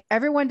 guys. Like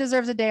everyone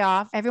deserves a day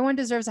off. Everyone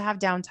deserves to have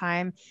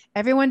downtime.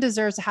 Everyone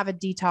deserves to have a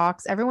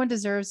detox. Everyone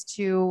deserves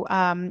to,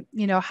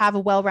 have a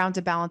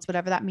well-rounded balance,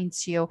 whatever that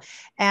means to you.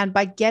 And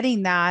by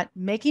getting that,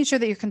 making sure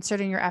that you're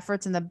concerting your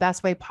efforts in the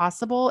best way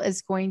possible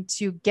is going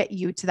to get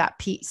you to that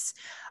peace.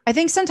 I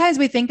think sometimes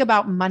we think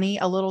about money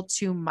a little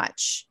too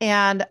much,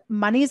 and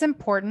money is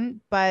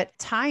important, but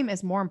time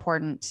is more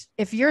important.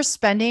 If you're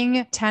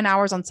spending 10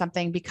 hours on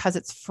something because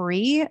it's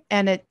free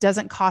and it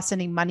doesn't cost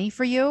any money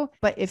for you,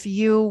 but if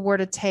you were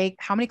to take,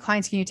 how many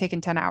clients can you take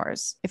in 10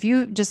 hours? If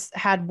you just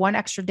had one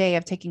extra day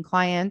of taking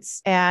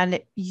clients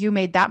and you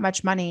made that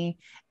much money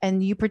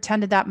and you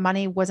pretended that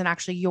money wasn't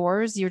actually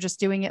yours, you're just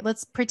doing it.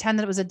 Let's pretend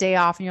that it was a day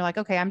off and you're like,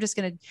 okay, I'm just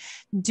going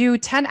to do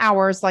 10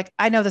 hours. Like,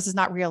 I know this is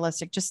not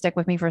realistic. Just stick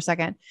with me for a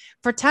second.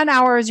 For 10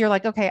 hours, you're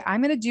like, okay,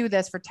 I'm going to do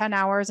this for 10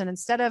 hours. And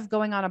instead of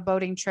going on a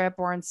boating trip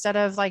or instead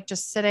of like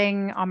just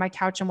sitting on my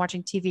couch and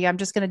watching TV, I'm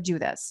just going to do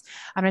this.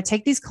 I'm going to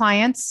take these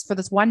clients for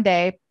this one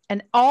day.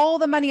 And all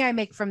the money I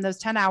make from those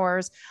 10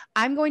 hours,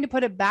 I'm going to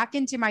put it back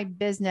into my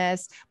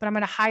business, but I'm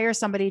going to hire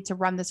somebody to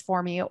run this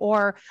for me.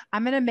 Or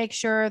I'm going to make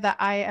sure that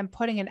I am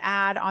putting an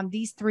ad on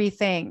these 3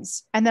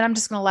 things. And then I'm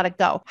just going to let it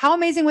go. How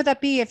amazing would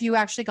that be if you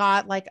actually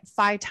got like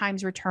 5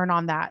 times return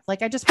on that?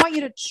 Like, I just want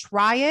you to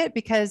try it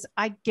because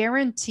I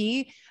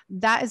guarantee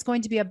that is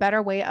going to be a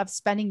better way of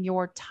spending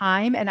your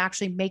time and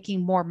actually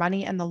making more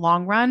money in the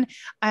long run.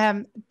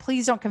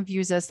 Please don't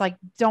confuse this. Like,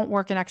 don't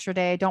work an extra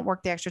day. Don't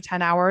work the extra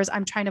 10 hours.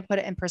 I'm trying to put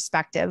it in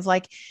perspective.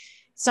 Like,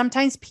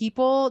 sometimes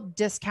people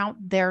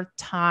discount their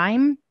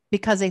time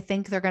because they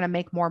think they're going to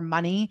make more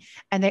money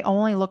and they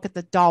only look at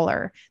the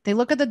dollar. They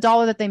look at the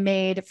dollar that they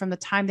made from the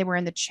time they were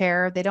in the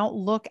chair. They don't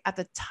look at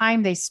the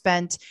time they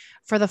spent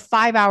for the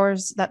 5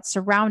 hours that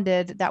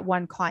surrounded that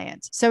one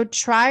client. So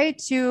try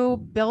to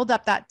build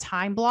up that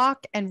time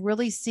block and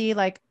really see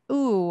like,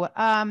 ooh, if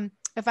I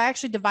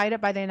actually divide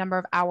it by the number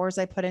of hours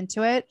I put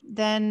into it,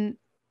 then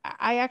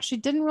I actually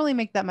didn't really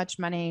make that much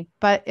money.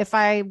 But if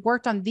I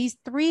worked on these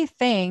 3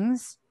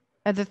 things,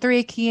 the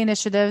 3 key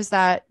initiatives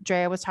that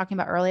Drea was talking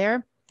about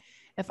earlier,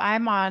 if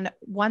I'm on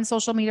 1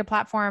 social media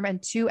platform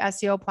and 2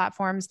 SEO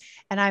platforms,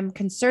 and I'm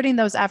concerting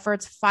those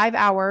efforts 5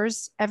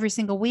 hours every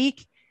single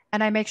week,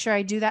 and I make sure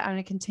I do that on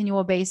a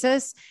continual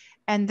basis,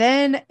 and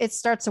then it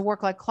starts to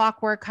work like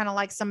clockwork, kind of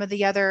like some of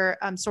the other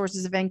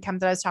sources of income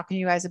that I was talking to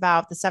you guys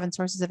about, the 7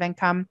 sources of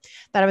income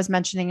that I was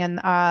mentioning in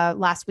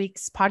last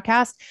week's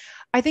podcast.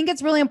 I think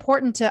it's really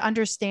important to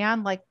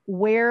understand like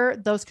where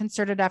those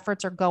concerted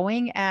efforts are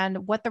going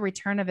and what the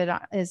return of it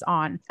is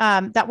on.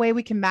 That way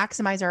we can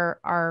maximize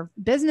our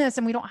business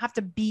and we don't have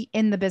to be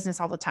in the business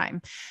all the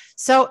time.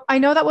 So I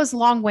know that was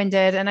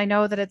long-winded and I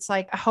know that it's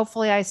like,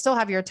 hopefully I still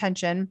have your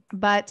attention,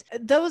 but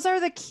those are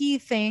the key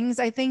things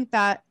I think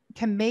that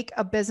can make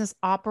a business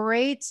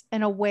operate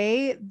in a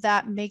way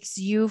that makes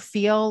you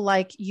feel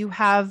like you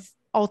have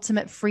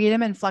ultimate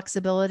freedom and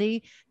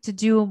flexibility to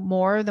do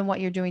more than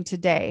what you're doing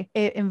today.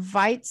 It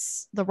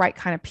invites the right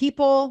kind of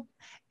people.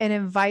 It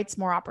invites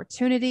more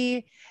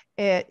opportunity.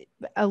 It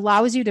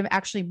allows you to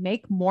actually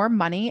make more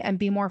money and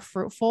be more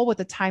fruitful with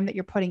the time that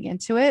you're putting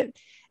into it.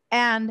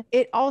 And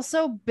it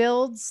also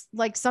builds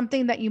like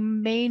something that you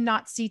may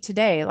not see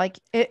today. Like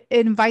it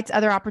invites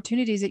other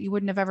opportunities that you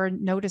wouldn't have ever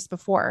noticed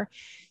before.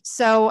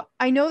 So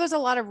I know there's a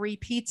lot of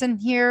repeats in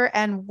here,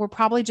 and we're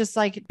probably just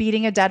like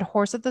beating a dead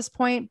horse at this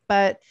point,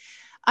 but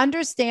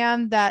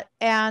understand that.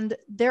 And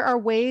there are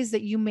ways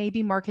that you may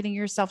be marketing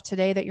yourself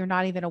today that you're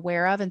not even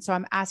aware of. And so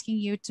I'm asking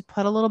you to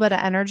put a little bit of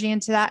energy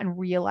into that and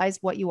realize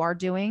what you are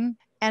doing.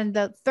 And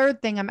the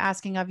third thing I'm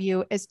asking of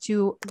you is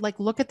to like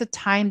look at the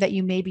time that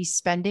you may be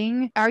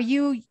spending. Are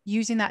you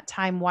using that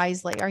time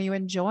wisely? Are you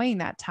enjoying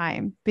that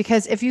time?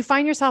 Because if you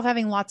find yourself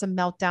having lots of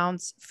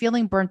meltdowns,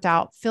 feeling burnt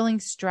out,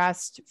 feeling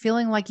stressed,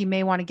 feeling like you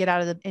may want to get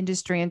out of the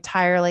industry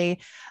entirely,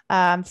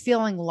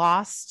 feeling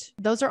lost,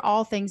 those are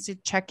all things to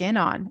check in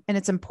on. And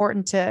it's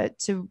important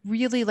to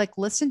really like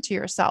listen to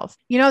yourself.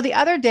 You know, the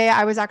other day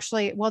I was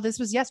actually, well, this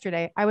was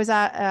yesterday. I was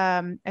at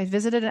I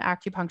visited an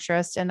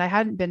acupuncturist and I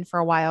hadn't been for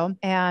a while.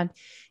 And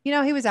you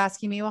know, he was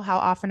asking me, well, how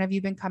often have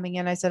you been coming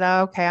in? I said,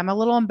 oh, okay, I'm a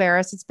little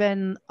embarrassed. It's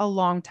been a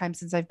long time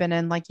since I've been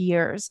in, like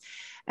years.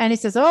 And he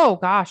says, oh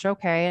gosh,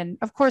 okay. And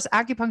of course,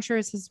 acupuncture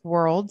is his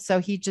world. So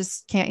he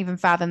just can't even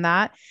fathom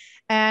that.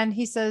 And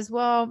he says,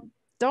 well,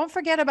 don't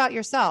forget about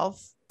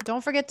yourself.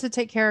 Don't forget to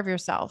take care of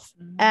yourself.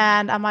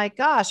 And I'm like,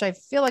 gosh, I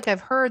feel like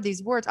I've heard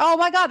these words. Oh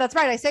my God, that's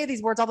right. I say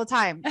these words all the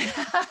time.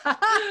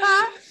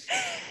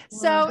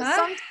 So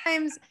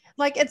sometimes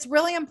like it's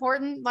really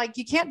important. Like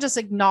you can't just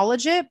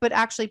acknowledge it, but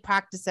actually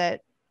practice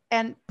it.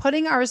 And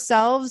putting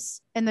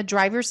ourselves in the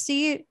driver's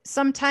seat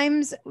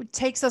sometimes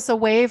takes us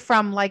away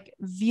from like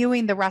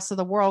viewing the rest of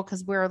the world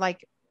because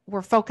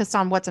we're focused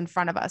on what's in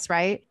front of us,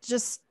 right?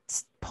 Just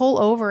pull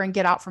over and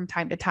get out from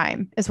time to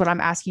time is what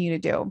I'm asking you to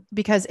do.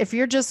 Because if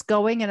you're just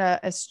going in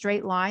a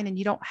straight line and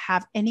you don't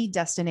have any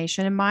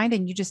destination in mind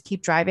and you just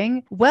keep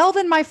driving, well,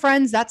 then my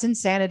friends, that's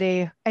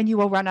insanity and you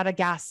will run out of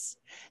gas.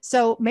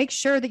 So make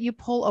sure that you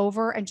pull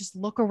over and just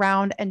look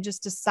around and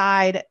just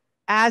decide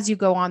as you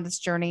go on this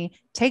journey,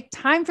 take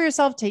time for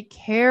yourself, take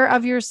care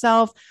of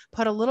yourself,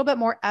 put a little bit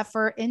more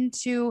effort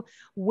into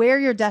where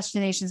your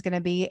destination is going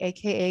to be,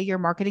 AKA your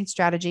marketing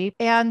strategy.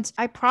 And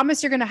I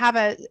promise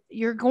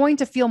you're going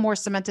to feel more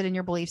cemented in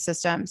your belief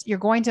systems. You're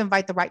going to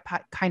invite the right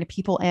kind of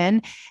people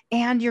in,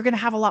 and you're going to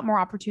have a lot more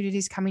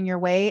opportunities coming your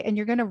way. And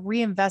you're going to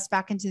reinvest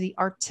back into the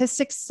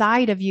artistic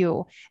side of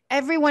you.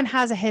 Everyone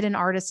has a hidden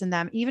artist in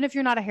them. Even if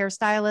you're not a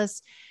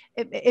hairstylist,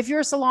 if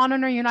you're a salon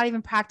owner, you're not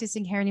even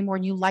practicing hair anymore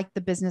and you like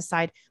the business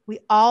side, we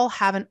all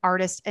have an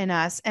artist in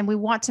us. And we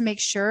want to make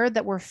sure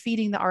that we're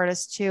feeding the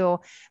artist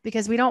too,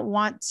 because we don't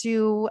want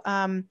to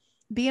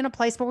be in a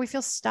place where we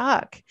feel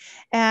stuck.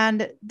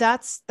 And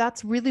that's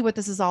really what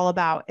this is all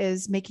about,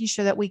 is making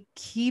sure that we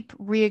keep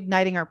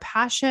reigniting our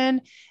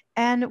passion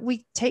and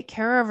we take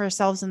care of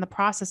ourselves in the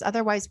process.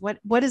 Otherwise,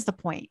 what is the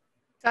point?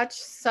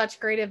 Such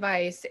great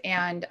advice.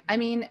 And I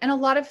mean, and a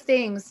lot of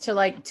things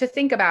to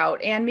think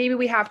about, and maybe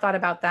we have thought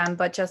about them,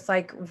 but just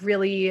like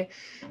really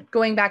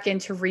going back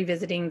into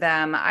revisiting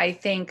them. I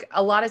think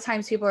a lot of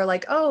times people are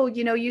like, oh,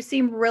 you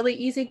seem really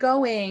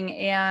easygoing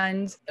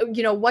and,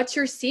 what's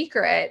your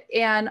secret?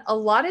 And a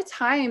lot of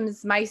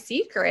times my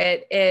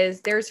secret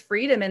is there's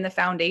freedom in the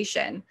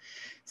foundation.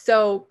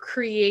 So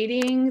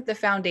creating the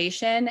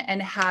foundation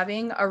and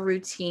having a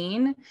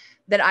routine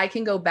that I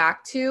can go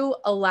back to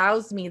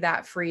allows me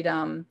that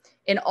freedom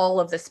in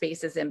all of the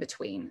spaces in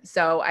between.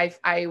 So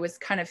I was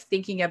kind of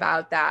thinking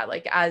about that,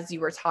 like, as you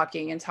were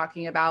talking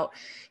about,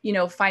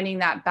 finding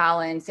that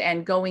balance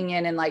and going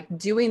in and like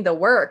doing the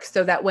work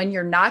so that when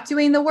you're not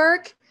doing the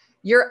work,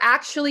 you're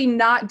actually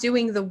not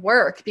doing the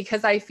work.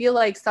 Because I feel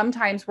like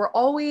sometimes we're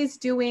always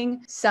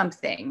doing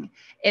something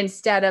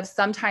instead of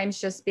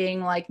sometimes just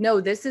being like, no,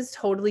 this is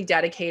totally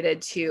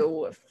dedicated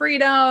to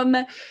freedom,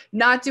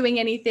 not doing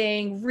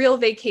anything, real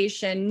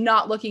vacation,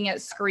 not looking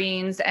at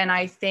screens. And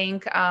I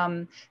think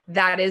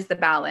that is the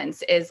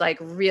balance, is like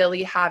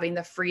really having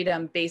the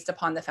freedom based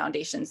upon the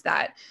foundations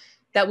that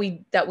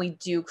we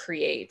do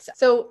create.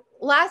 So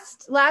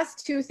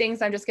last two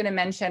things I'm just going to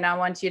mention. I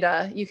want you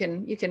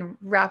can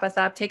wrap us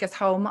up, take us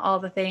home, all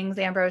the things,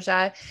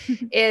 Ambrosia,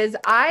 is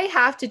I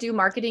have to do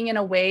marketing in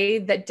a way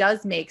that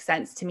does make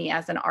sense to me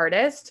as an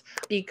artist,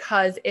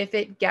 because if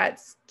it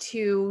gets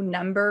too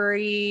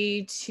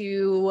numbery,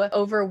 too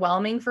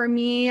overwhelming for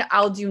me,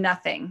 I'll do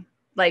nothing.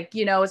 Like,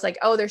 it's like,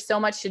 oh, there's so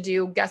much to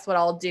do. Guess what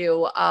I'll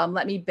do?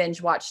 Let me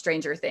binge watch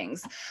Stranger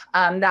Things.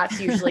 That's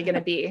usually going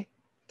to be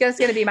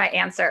my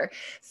answer.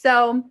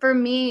 So for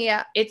me,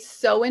 it's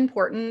so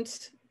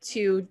important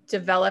to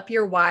develop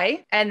your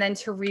why and then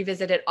to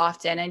revisit it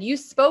often. And you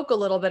spoke a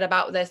little bit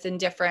about this in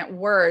different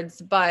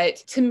words, but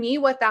to me,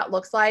 what that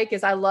looks like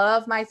is I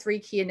love my 3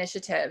 key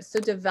initiatives. So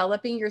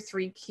developing your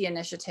 3 key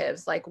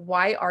initiatives, like,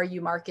 why are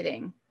you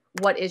marketing?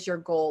 What is your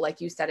goal?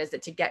 Like you said, is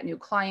it to get new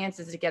clients?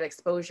 Is it to get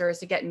exposure? Is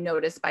it to get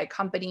noticed by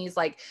companies?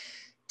 Like,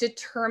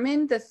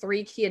 determine the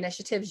 3 key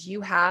initiatives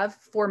you have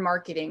for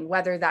marketing,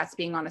 whether that's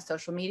being on a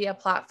social media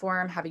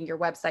platform, having your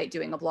website,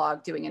 doing a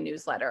blog, doing a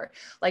newsletter.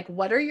 Like,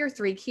 what are your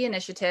 3 key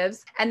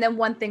initiatives? And then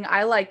one thing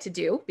I like to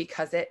do,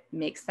 because it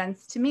makes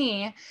sense to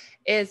me,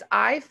 is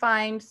I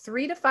find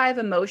 3 to 5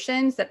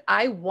 emotions that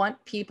I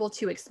want people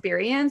to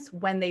experience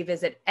when they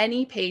visit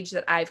any page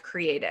that I've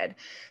created.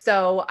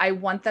 So I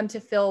want them to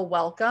feel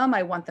welcome.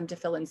 I want them to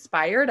feel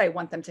inspired. I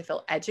want them to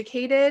feel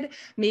educated.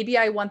 Maybe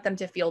I want them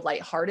to feel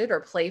lighthearted or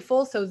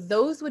playful. So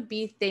those would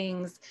be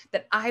things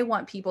that I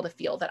want people to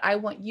feel, that I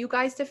want you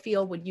guys to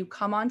feel when you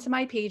come onto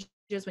my pages,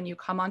 when you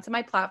come onto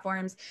my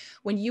platforms,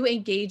 when you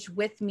engage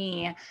with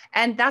me.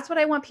 And that's what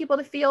I want people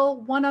to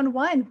feel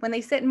one-on-one when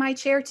they sit in my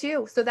chair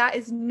too. So that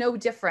is no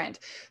different.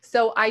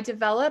 So I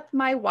developed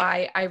my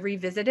why. I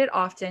revisit it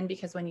often,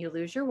 because when you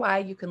lose your why,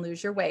 you can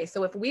lose your way.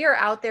 So if we are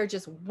out there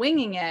just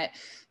winging it,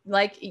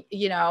 like,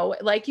 you know,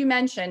 like you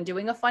mentioned,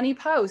 doing a funny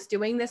post,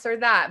 doing this or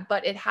that,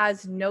 but it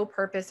has no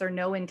purpose or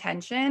no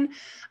intention,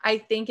 I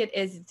think it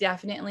is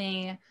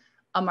definitely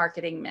a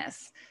marketing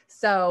miss.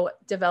 So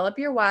develop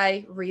your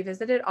why,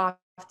 revisit it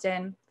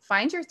often,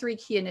 find your 3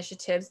 key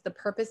initiatives, the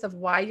purpose of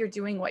why you're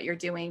doing what you're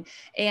doing,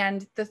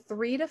 and the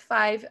 3 to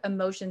 5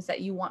 emotions that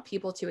you want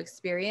people to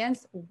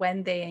experience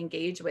when they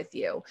engage with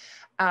you.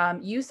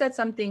 You said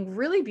something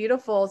really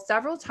beautiful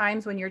several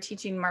times when you're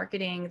teaching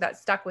marketing that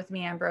stuck with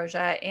me,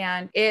 Ambrosia,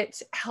 and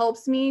it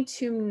helps me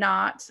to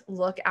not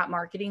look at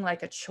marketing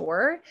like a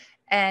chore.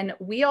 And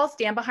we all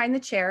stand behind the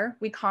chair.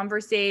 We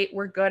conversate.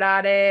 We're good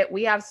at it.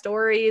 We have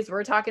stories.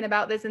 We're talking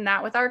about this and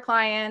that with our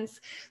clients.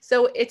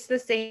 So it's the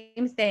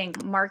same thing.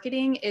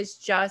 Marketing is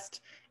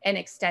just an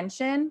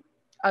extension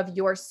of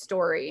your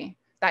story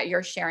that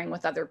you're sharing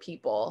with other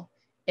people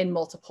in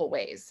multiple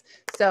ways.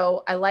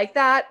 So I like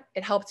that.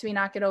 It helped me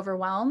not get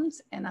overwhelmed.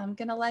 And I'm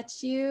going to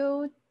let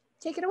you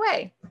take it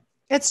away.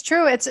 It's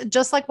true. It's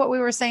just like what we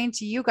were saying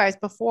to you guys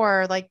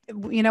before. Like,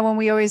 you know, when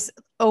we always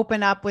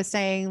open up with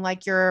saying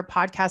like your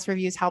podcast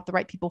reviews help the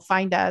right people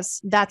find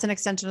us, that's an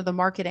extension of the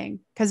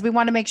marketing, because we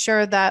want to make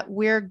sure that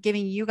we're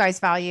giving you guys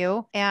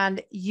value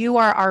and you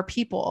are our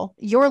people.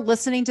 You're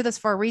listening to this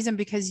for a reason,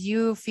 because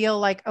you feel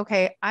like,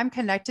 okay, I'm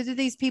connected to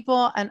these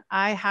people and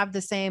I have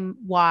the same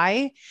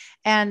why.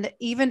 And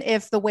even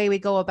if the way we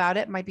go about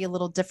it might be a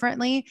little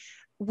differently,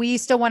 we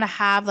still want to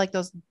have like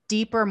those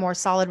deeper, more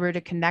solid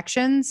rooted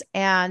connections.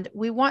 And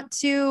we want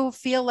to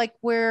feel like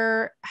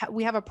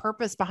we have a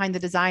purpose behind the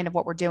design of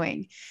what we're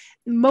doing.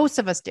 Most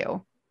of us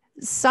do.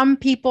 Some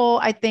people,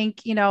 I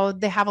think, you know,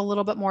 they have a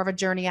little bit more of a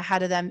journey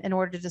ahead of them in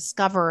order to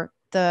discover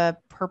the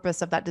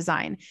purpose of that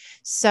design.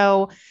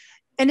 So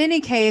in any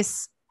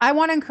case, I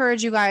want to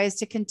encourage you guys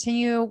to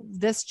continue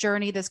this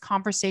journey, this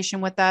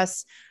conversation with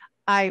us.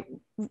 I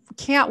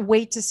can't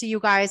wait to see you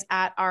guys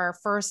at our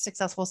first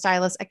Successful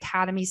Stylist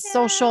Academy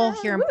social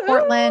here in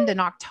Portland in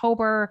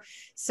October.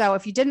 So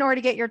if you didn't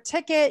already get your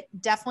ticket,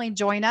 definitely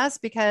join us,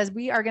 because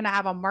we are going to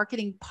have a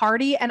marketing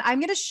party and I'm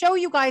going to show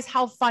you guys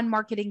how fun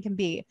marketing can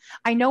be.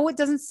 I know it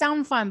doesn't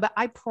sound fun, but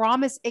I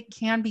promise it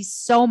can be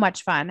so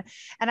much fun.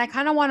 And I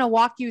kind of want to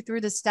walk you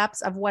through the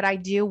steps of what I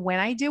do when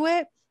I do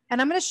it.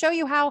 And I'm going to show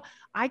you how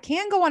I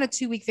can go on a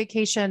 2-week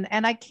vacation,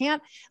 and I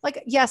can't,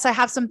 like, yes, I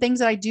have some things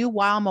that I do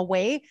while I'm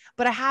away,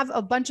 but I have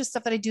a bunch of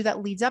stuff that I do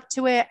that leads up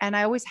to it. And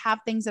I always have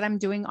things that I'm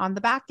doing on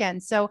the back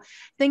end. So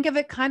think of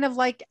it kind of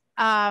like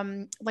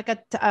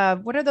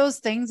what are those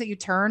things that you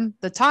turn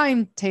the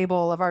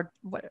timetable of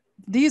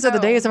these are the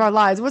days of our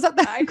lives. What's that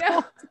thing I know.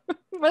 called?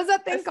 What is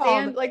that thing called?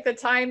 Sand, like the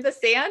sand. I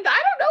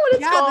don't know what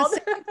it's called.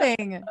 The sand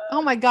thing.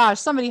 Oh my gosh.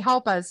 Somebody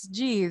help us.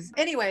 Jeez.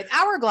 Anyway,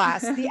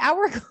 hourglass, the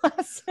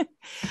hourglass.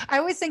 I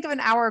always think of an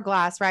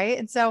hourglass, right?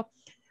 And so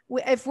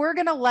if we're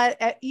going to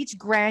let each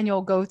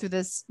granule go through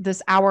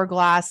this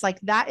hourglass, like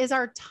that is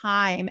our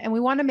time. And we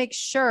want to make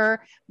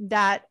sure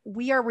that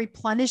we are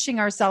replenishing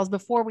ourselves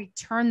before we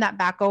turn that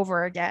back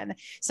over again.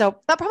 So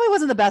that probably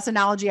wasn't the best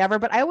analogy ever,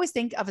 but I always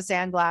think of a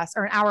sand glass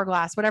or an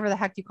hourglass, whatever the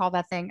heck you call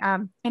that thing.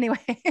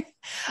 Anyway,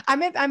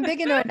 I'm big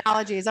into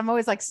analogies. I'm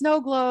always like snow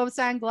globe,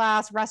 sand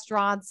glass,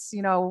 restaurants,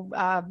 you know,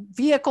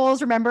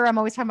 vehicles. Remember, I'm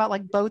always talking about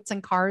like boats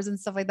and cars and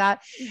stuff like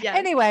that. Yes.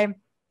 Anyway,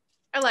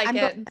 I like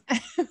it.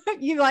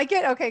 You like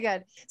it? Okay,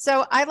 good.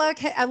 So I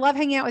love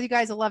hanging out with you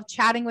guys. I love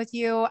chatting with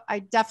you. I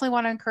definitely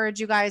want to encourage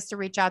you guys to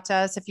reach out to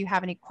us if you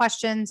have any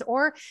questions,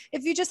 or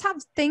if you just have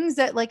things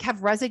that like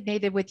have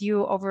resonated with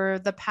you over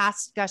the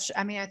past,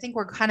 I mean, I think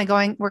we're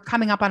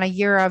coming up on a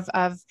year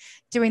of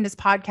doing this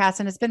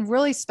podcast, and it's been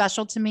really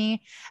special to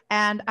me.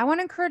 And I want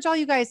to encourage all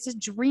you guys to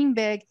dream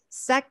big,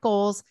 set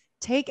goals,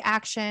 take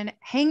action,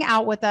 hang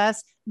out with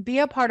us, be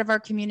a part of our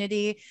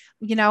community.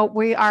 You know,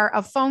 we are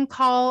a phone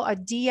call, a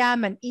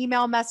DM, an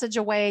email message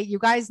away. You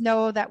guys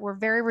know that we're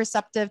very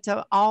receptive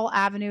to all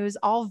avenues,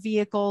 all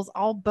vehicles,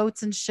 all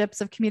boats and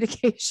ships of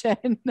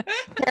communication,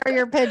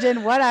 carrier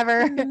pigeon,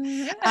 whatever.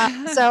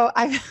 So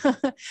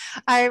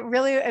I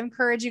really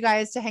encourage you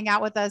guys to hang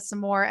out with us some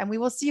more, and we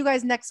will see you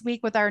guys next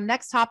week with our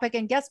next topic.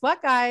 And guess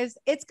what, guys?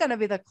 It's going to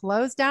be the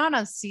close down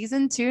of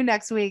season 2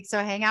 next week. So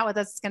hang out with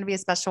us. It's going to be a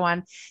special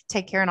one.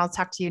 Take care, and I'll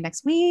talk to you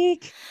next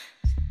week.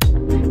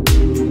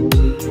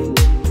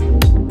 you.